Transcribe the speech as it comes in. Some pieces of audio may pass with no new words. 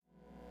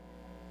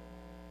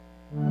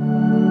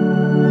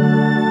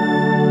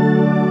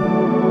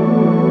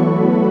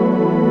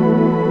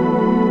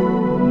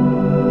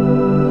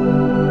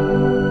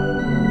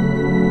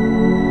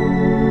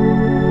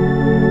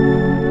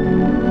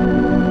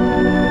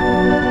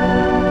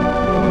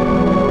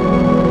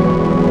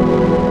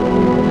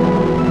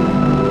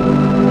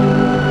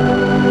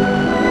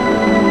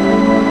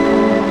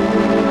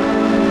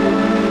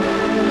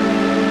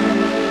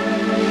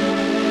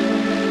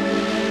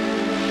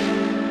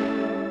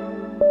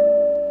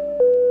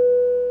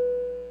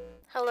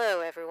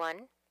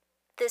everyone.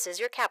 This is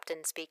your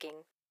captain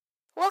speaking.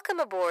 Welcome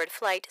aboard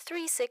Flight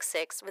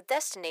 366 with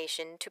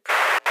destination to...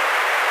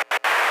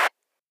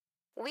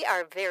 We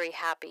are very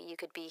happy you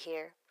could be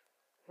here.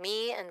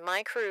 Me and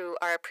my crew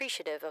are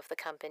appreciative of the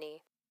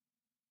company.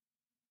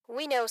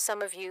 We know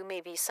some of you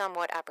may be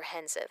somewhat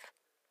apprehensive.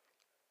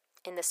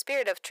 In the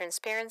spirit of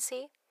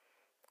transparency,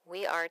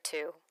 we are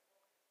too.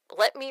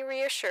 Let me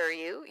reassure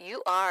you,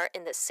 you are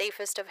in the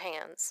safest of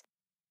hands.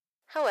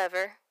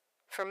 However,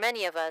 for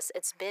many of us,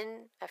 it's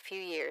been a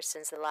few years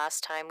since the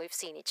last time we've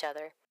seen each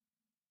other.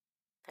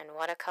 And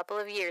what a couple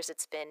of years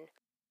it's been.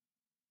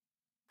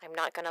 I'm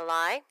not gonna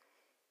lie,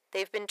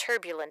 they've been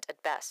turbulent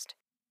at best.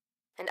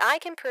 And I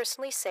can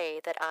personally say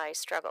that I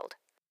struggled.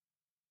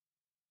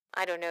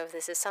 I don't know if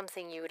this is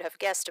something you would have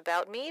guessed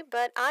about me,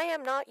 but I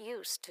am not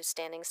used to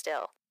standing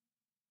still.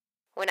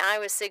 When I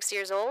was 6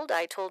 years old,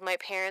 I told my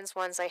parents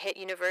once I hit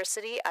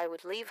university I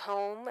would leave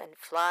home and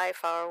fly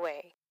far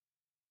away.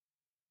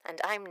 And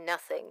I'm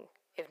nothing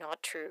if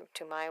not true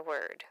to my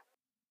word.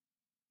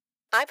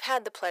 I've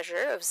had the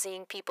pleasure of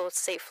seeing people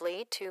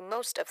safely to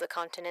most of the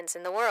continents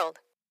in the world,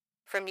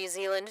 from New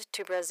Zealand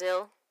to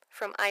Brazil,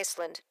 from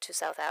Iceland to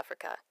South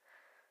Africa.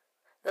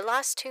 The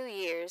last 2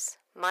 years,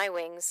 our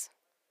wings,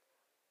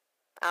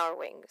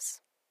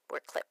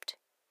 were clipped.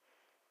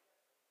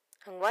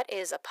 And what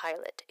is a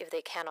pilot if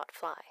they cannot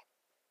fly?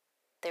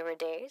 There were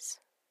days,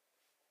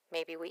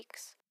 maybe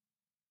weeks,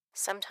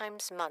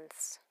 sometimes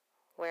months,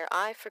 where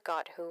I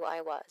forgot who I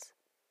was.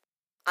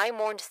 I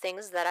mourned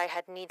things that I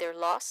had neither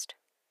lost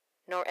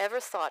nor ever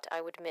thought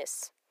I would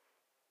miss.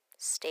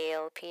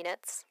 Stale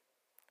peanuts,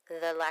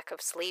 the lack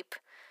of sleep,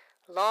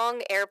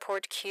 long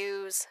airport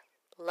queues,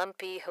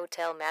 lumpy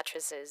hotel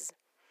mattresses.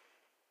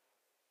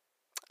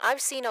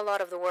 I've seen a lot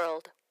of the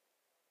world,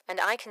 and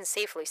I can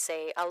safely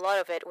say a lot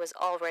of it was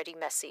already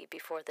messy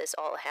before this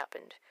all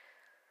happened.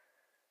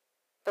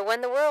 But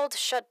when the world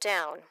shut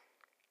down,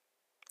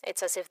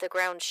 it's as if the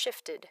ground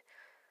shifted.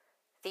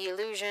 The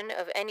illusion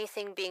of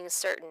anything being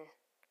certain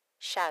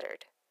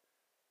shattered.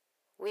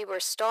 We were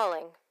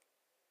stalling,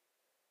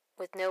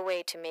 with no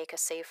way to make a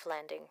safe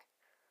landing.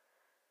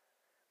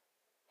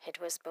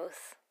 It was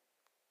both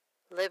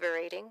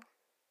liberating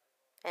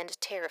and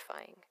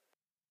terrifying.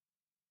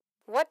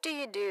 What do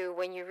you do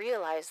when you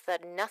realize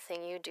that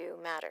nothing you do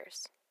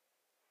matters?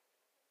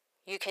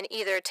 You can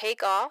either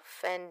take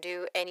off and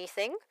do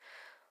anything,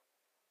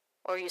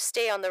 or you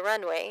stay on the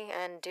runway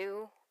and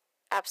do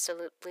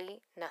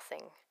absolutely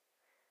nothing.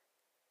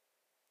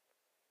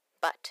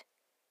 But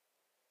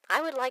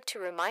I would like to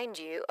remind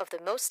you of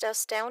the most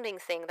astounding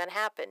thing that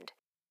happened.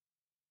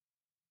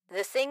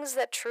 The things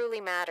that truly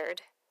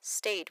mattered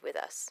stayed with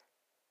us.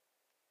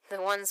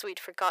 The ones we'd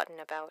forgotten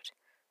about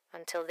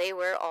until they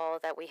were all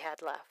that we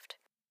had left.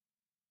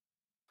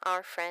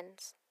 Our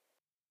friends,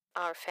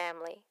 our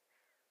family,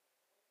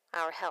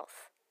 our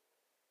health.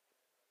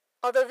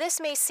 Although this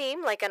may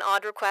seem like an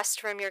odd request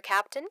from your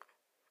captain,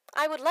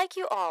 I would like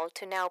you all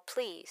to now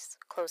please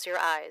close your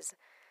eyes.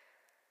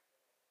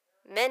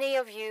 Many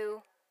of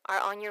you are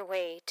on your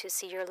way to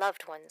see your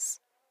loved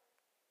ones.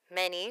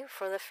 Many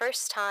for the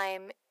first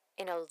time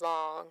in a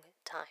long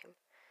time.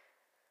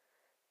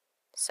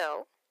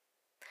 So,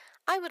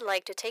 I would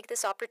like to take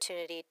this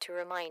opportunity to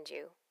remind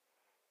you,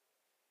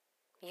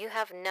 you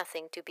have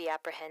nothing to be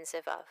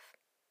apprehensive of.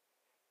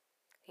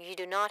 You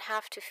do not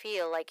have to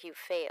feel like you've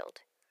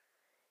failed.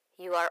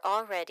 You are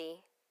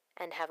already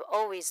and have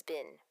always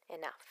been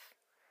enough.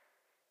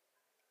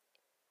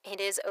 It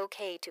is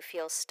okay to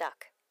feel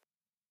stuck.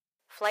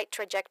 Flight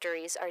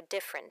trajectories are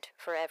different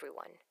for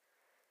everyone.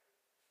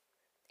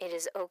 It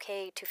is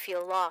okay to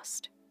feel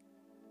lost.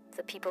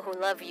 The people who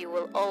love you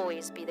will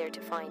always be there to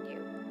find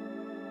you.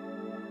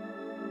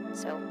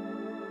 So,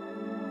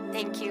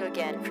 thank you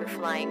again for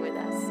flying with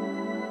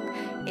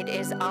us. It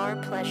is our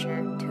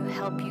pleasure to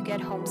help you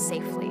get home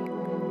safely,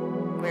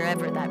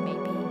 wherever that may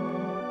be,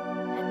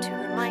 and to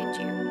remind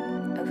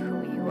you of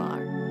who you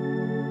are.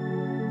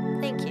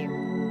 Thank you.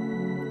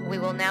 We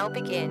will now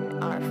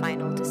begin our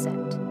final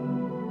descent.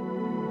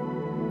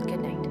 Good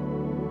night.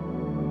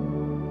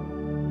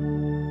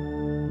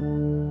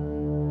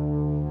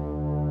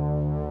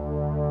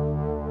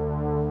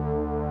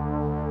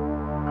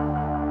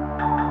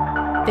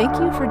 Thank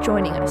you for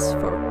joining us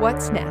for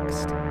What's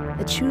Next,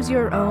 the Choose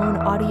Your Own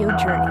audio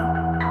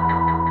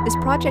journey. This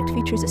project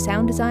features a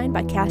sound design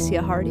by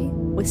Cassia Hardy,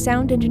 with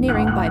sound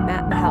engineering by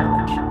Matt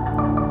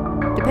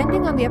Mihalowicz.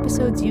 Depending on the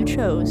episodes you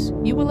chose,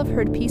 you will have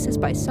heard pieces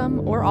by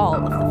some or all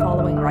of the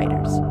following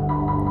writers: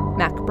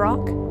 Mac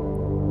Brock,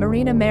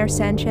 Marina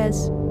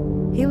Mair-Sánchez,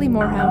 Haley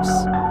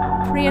Morehouse,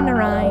 Priya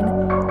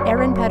Narayan,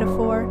 Erin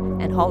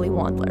Pettifor, and Holly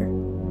Wandler.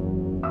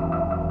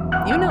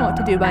 You know what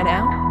to do by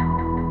now.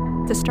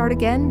 To start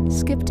again,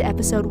 skip to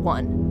episode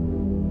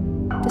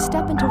 1. To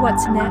step into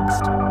what's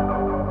next,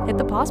 hit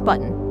the pause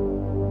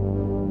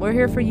button. We're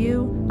here for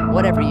you,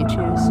 whatever you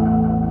choose.